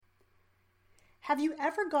Have you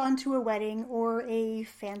ever gone to a wedding or a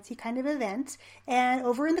fancy kind of event, and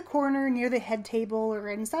over in the corner near the head table or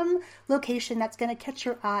in some location that's going to catch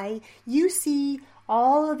your eye, you see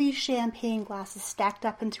all of these champagne glasses stacked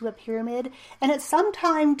up into a pyramid, and at some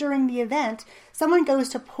time during the event, someone goes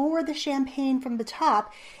to pour the champagne from the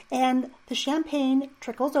top, and the champagne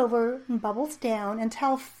trickles over and bubbles down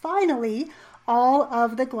until finally all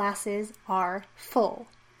of the glasses are full.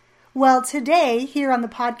 Well, today, here on the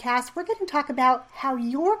podcast, we're going to talk about how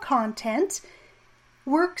your content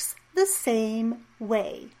works the same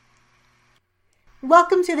way.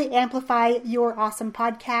 Welcome to the Amplify Your Awesome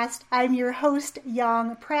podcast. I'm your host,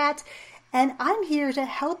 Yang Pratt, and I'm here to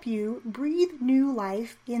help you breathe new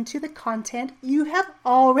life into the content you have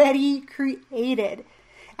already created.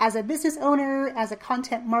 As a business owner, as a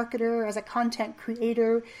content marketer, as a content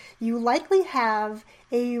creator, you likely have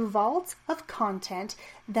a vault of content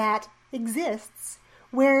that exists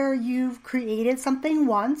where you've created something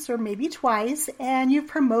once or maybe twice and you've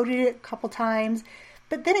promoted it a couple times,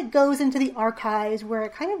 but then it goes into the archives where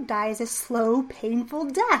it kind of dies a slow, painful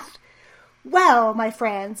death. Well, my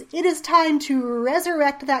friends, it is time to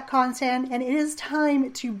resurrect that content and it is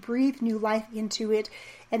time to breathe new life into it.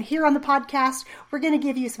 And here on the podcast, we're going to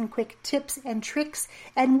give you some quick tips and tricks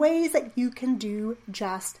and ways that you can do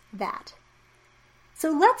just that.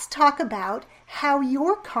 So let's talk about how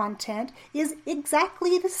your content is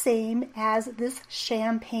exactly the same as this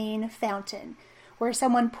champagne fountain, where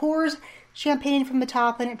someone pours champagne from the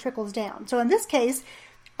top and it trickles down. So in this case,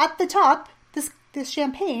 at the top, this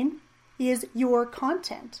champagne is your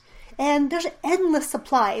content. And there's endless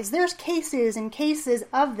supplies. There's cases and cases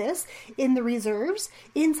of this in the reserves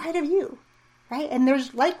inside of you, right? And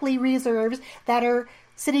there's likely reserves that are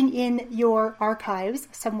sitting in your archives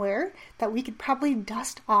somewhere that we could probably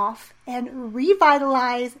dust off and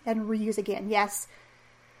revitalize and reuse again. Yes.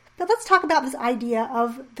 But let's talk about this idea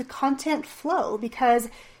of the content flow, because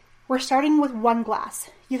we're starting with one glass.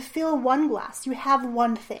 You fill one glass. You have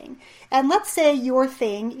one thing. And let's say your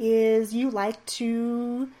thing is you like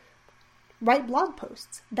to write blog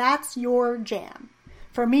posts. That's your jam.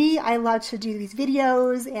 For me, I love to do these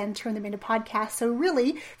videos and turn them into podcasts. So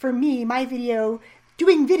really, for me, doing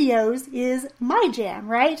videos is my jam,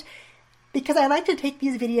 right? Because I like to take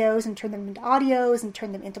these videos and turn them into audios and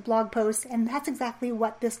turn them into blog posts. And that's exactly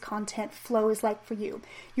what this content flow is like for you.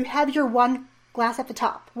 You have your one glass at the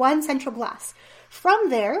top, one central glass. From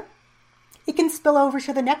there, it can spill over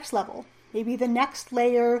to the next level. Maybe the next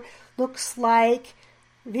layer looks like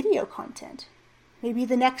video content. Maybe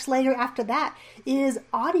the next layer after that is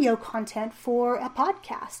audio content for a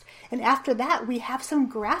podcast. And after that, we have some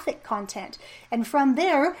graphic content. And from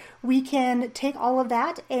there, we can take all of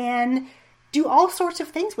that and do all sorts of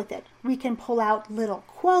things with it. We can pull out little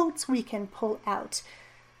quotes. We can pull out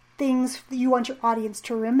things you want your audience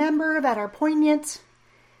to remember that are poignant.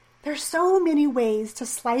 There's so many ways to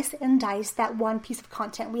slice and dice that one piece of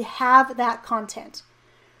content. We have that content,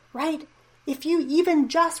 right? If you even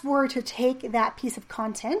just were to take that piece of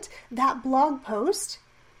content, that blog post,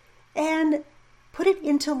 and put it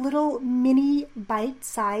into little mini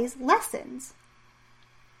bite-sized lessons.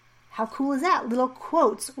 How cool is that? Little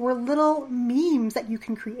quotes or little memes that you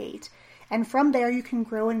can create. And from there, you can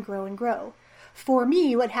grow and grow and grow. For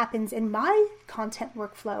me, what happens in my content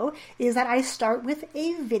workflow is that I start with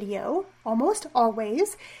a video, almost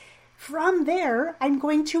always. From there, I'm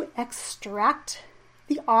going to extract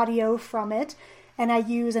the audio from it, and I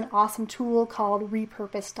use an awesome tool called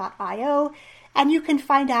repurpose.io, and you can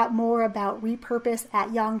find out more about Repurpose at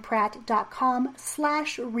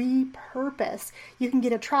yangpratt.com/repurpose. You can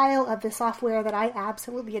get a trial of the software that I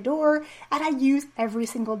absolutely adore and I use every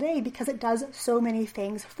single day because it does so many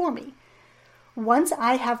things for me. Once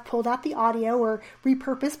I have pulled out the audio, or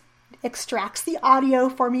Repurpose extracts the audio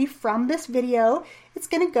for me from this video, it's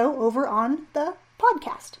going to go over on the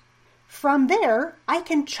podcast. From there, I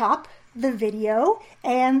can chop the video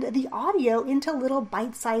and the audio into little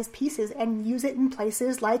bite-sized pieces and use it in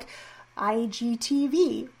places like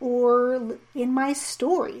IGTV or in my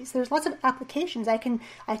stories. There's lots of applications. I can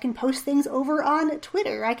post things over on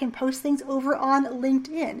Twitter. I can post things over on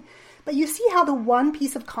LinkedIn. But you see how the one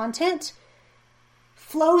piece of content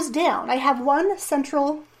flows down. I have one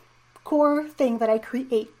central core thing that I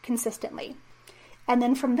create consistently. And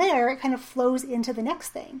then from there, it kind of flows into the next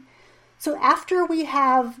thing. So after we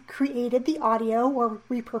have created the audio, or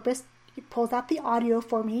Repurpose, it pulls out the audio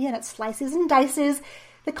for me and it slices and dices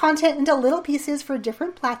the content into little pieces for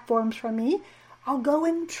different platforms from me, I'll go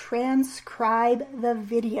and transcribe the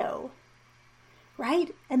video,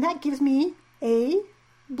 right? And that gives me a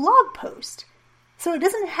blog post. So it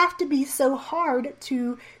doesn't have to be so hard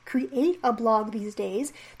to create a blog these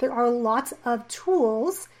days. There are lots of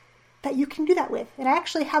tools that you can do that with. And I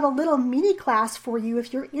actually have a little mini class for you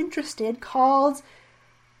if you're interested called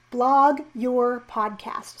Blog Your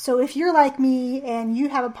Podcast. So if you're like me and you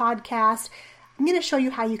have a podcast, I'm going to show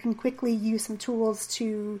you how you can quickly use some tools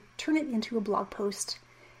to turn it into a blog post.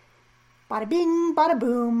 Bada bing, bada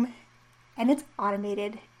boom, and it's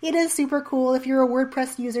automated. It is super cool. If you're a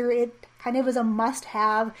WordPress user, it kind of is a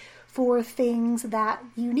must-have for things that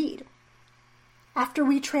you need. After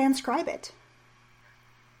we transcribe it,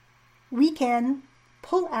 we can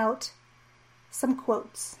pull out some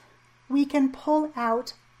quotes. We can pull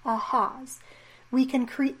out ahas. We can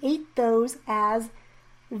create those as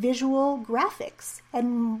visual graphics.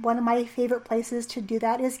 And one of my favorite places to do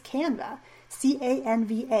that is Canva,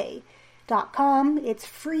 Canva.com. It's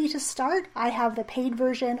free to start. I have the paid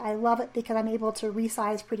version. I love it because I'm able to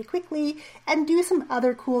resize pretty quickly and do some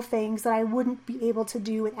other cool things that I wouldn't be able to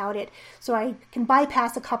do without it. So I can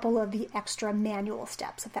bypass a couple of the extra manual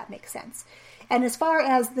steps, if that makes sense. And as far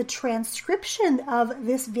as the transcription of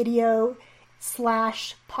this video /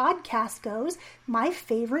 podcast goes, my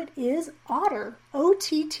favorite is Otter,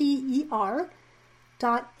 OTTER.ai.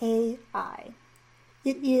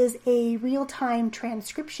 It is a real-time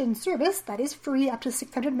transcription service that is free up to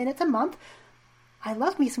 600 minutes a month. I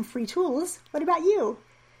love me some free tools. What about you?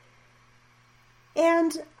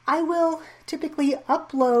 And I will typically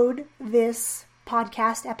upload this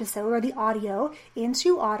podcast episode or the audio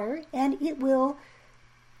into Otter, and it will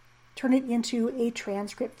turn it into a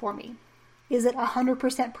transcript for me. Is it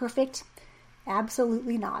 100% perfect?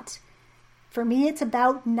 Absolutely not. For me, it's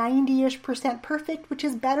about 90-ish% perfect, which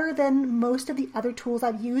is better than most of the other tools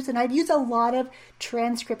I've used. And I've used a lot of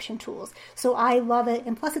transcription tools. So I love it.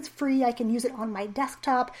 And plus it's free. I can use it on my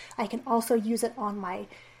desktop. I can also use it on my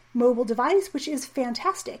mobile device, which is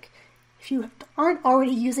fantastic. If you aren't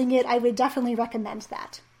already using it, I would definitely recommend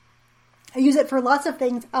that. I use it for lots of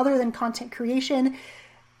things other than content creation.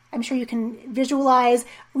 I'm sure you can visualize.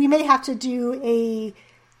 We may have to do a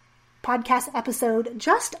podcast episode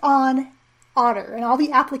just on Otter and all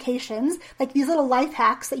the applications, like these little life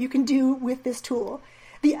hacks that you can do with this tool.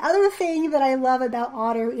 The other thing that I love about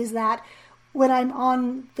Otter is that when I'm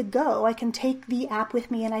on the go, I can take the app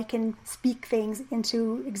with me and I can speak things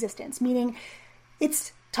into existence, meaning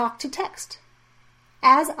it's talk to text.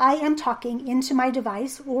 As I am talking into my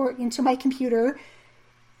device or into my computer,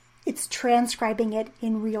 it's transcribing it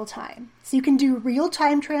in real time. So you can do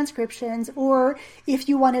real-time transcriptions, or if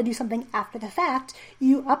you want to do something after the fact,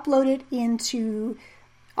 you upload it into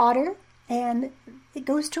Otter and it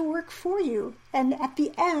goes to work for you. And at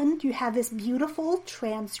the end, you have this beautiful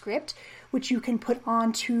transcript, which you can put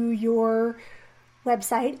onto your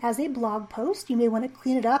website as a blog post. You may want to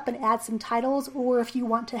clean it up and add some titles, or if you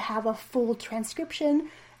want to have a full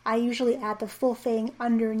transcription, I usually add the full thing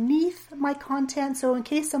underneath my content. So in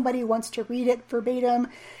case somebody wants to read it verbatim,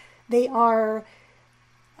 they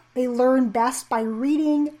learn best by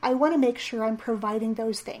reading. I want to make sure I'm providing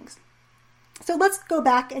those things. So let's go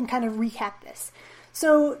back and kind of recap this.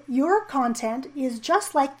 So your content is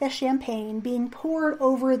just like the champagne being poured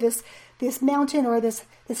over this mountain or this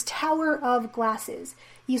tower of glasses.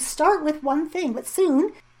 You start with one thing, but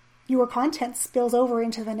soon your content spills over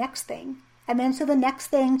into the next thing. And then to the next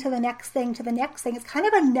thing, to the next thing, to the next thing. It's kind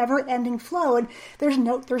of a never-ending flow, and there's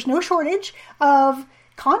no shortage of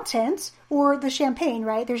content or the champagne,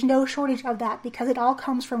 right? There's no shortage of that because it all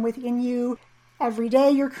comes from within you. Every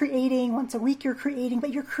day you're creating, once a week you're creating,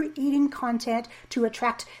 but you're creating content to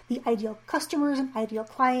attract the ideal customers and ideal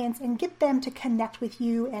clients and get them to connect with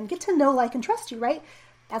you and get to know, like, and trust you, right?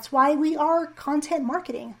 That's why we are content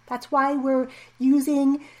marketing. That's why we're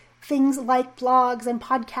using things like blogs and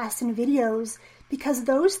podcasts and videos, because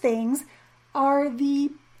those things are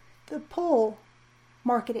the pull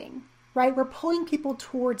marketing, right? We're pulling people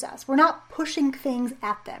towards us. We're not pushing things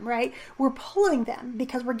at them, right? We're pulling them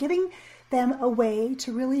because we're giving them a way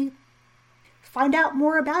to really find out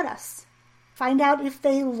more about us, find out if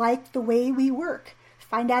they like the way we work,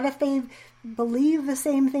 find out if they believe the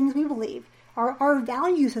same things we believe. Are our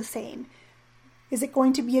values the same? Is it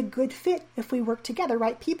going to be a good fit if we work together,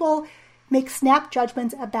 right? People make snap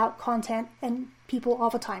judgments about content and people all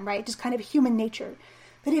the time, right? Just kind of human nature.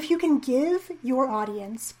 But if you can give your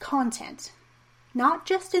audience content, not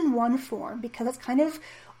just in one form, because it's kind of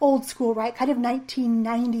old school, right? Kind of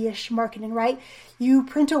 1990-ish marketing, right? You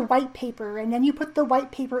print a white paper and then you put the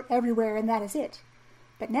white paper everywhere and that is it.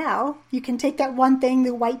 But now you can take that one thing,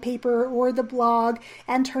 the white paper or the blog,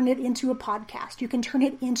 and turn it into a podcast. You can turn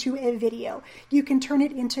it into a video. You can turn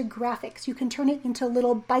it into graphics. You can turn it into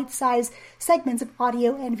little bite-sized segments of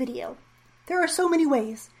audio and video. There are so many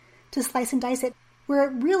ways to slice and dice it, where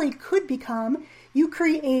it really could become you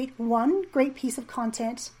create one great piece of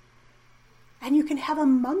content and you can have a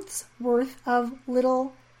month's worth of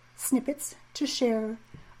little snippets to share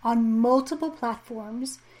on multiple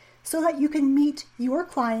platforms so that you can meet your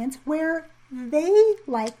clients where they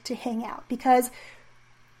like to hang out. Because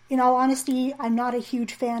in all honesty, I'm not a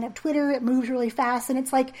huge fan of Twitter. It moves really fast and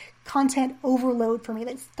it's like content overload for me.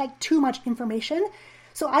 It's like too much information.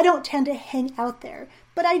 So I don't tend to hang out there.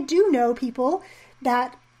 But I do know people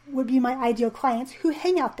that would be my ideal clients who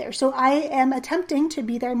hang out there. So I am attempting to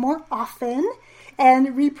be there more often, and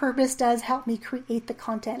Repurpose does help me create the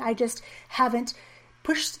content. I just haven't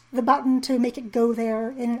pushed the button to make it go there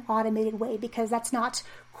in an automated way because that's not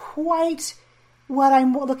quite what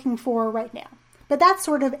I'm looking for right now. But that's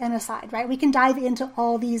sort of an aside, right? We can dive into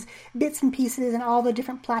all these bits and pieces and all the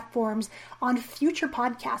different platforms on future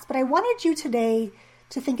podcasts. But I wanted you today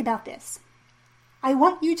to think about this. I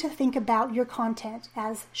want you to think about your content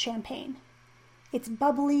as champagne. It's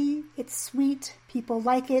bubbly, it's sweet, people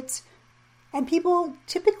like it, and people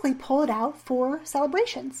typically pull it out for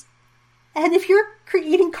celebrations. And if you're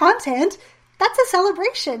creating content, that's a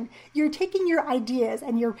celebration. You're taking your ideas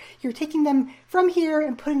and you're taking them from here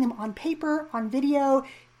and putting them on paper, on video.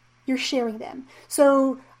 You're sharing them.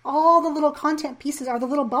 So all the little content pieces are the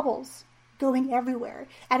little bubbles going everywhere.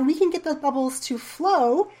 And we can get those bubbles to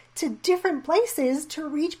flow to different places to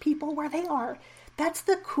reach people where they are. That's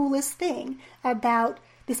the coolest thing about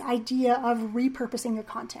this idea of repurposing your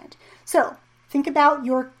content. So think about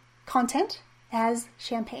your content as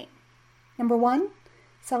champagne. Number one,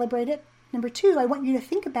 celebrate it. Number two, I want you to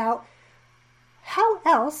think about how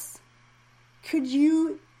else could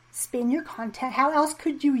you spin your content? How else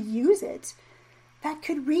could you use it that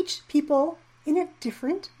could reach people in a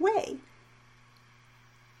different way?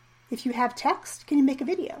 If you have text, can you make a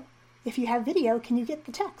video? If you have video, can you get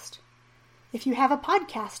the text? If you have a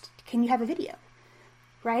podcast, can you have a video?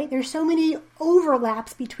 Right? There's so many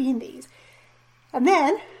overlaps between these. And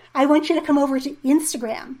then I want you to come over to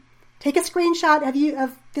Instagram. Take a screenshot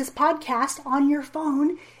of this podcast on your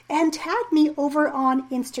phone and tag me over on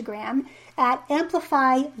Instagram at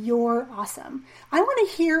Amplify Your Awesome. I want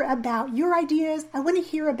to hear about your ideas. I want to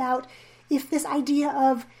hear about if this idea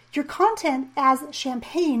of your content as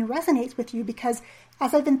champagne resonates with you, because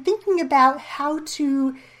as I've been thinking about how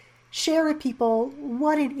to share with people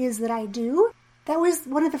what it is that I do, that was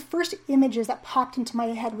one of the first images that popped into my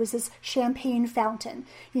head was this champagne fountain.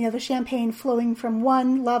 You know, the champagne flowing from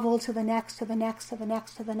one level to the next, to the next, to the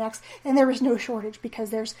next, to the next. And there was no shortage because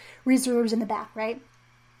there's reserves in the back, right?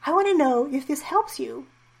 I want to know if this helps you.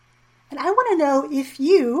 And I want to know if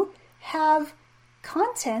you have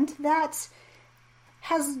content that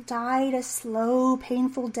has died a slow,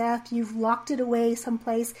 painful death. You've locked it away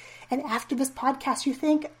someplace. And after this podcast, you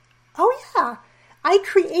think, oh yeah, I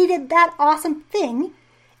created that awesome thing.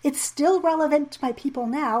 It's still relevant to my people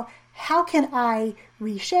now. How can I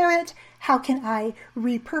reshare it? How can I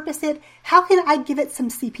repurpose it? How can I give it some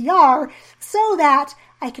CPR so that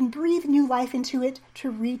I can breathe new life into it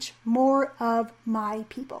to reach more of my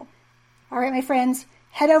people? All right, my friends,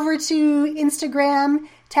 head over to Instagram,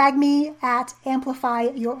 tag me at Amplify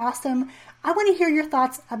Your Awesome. I want to hear your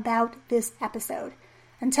thoughts about this episode.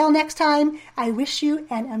 Until next time, I wish you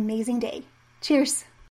an amazing day. Cheers.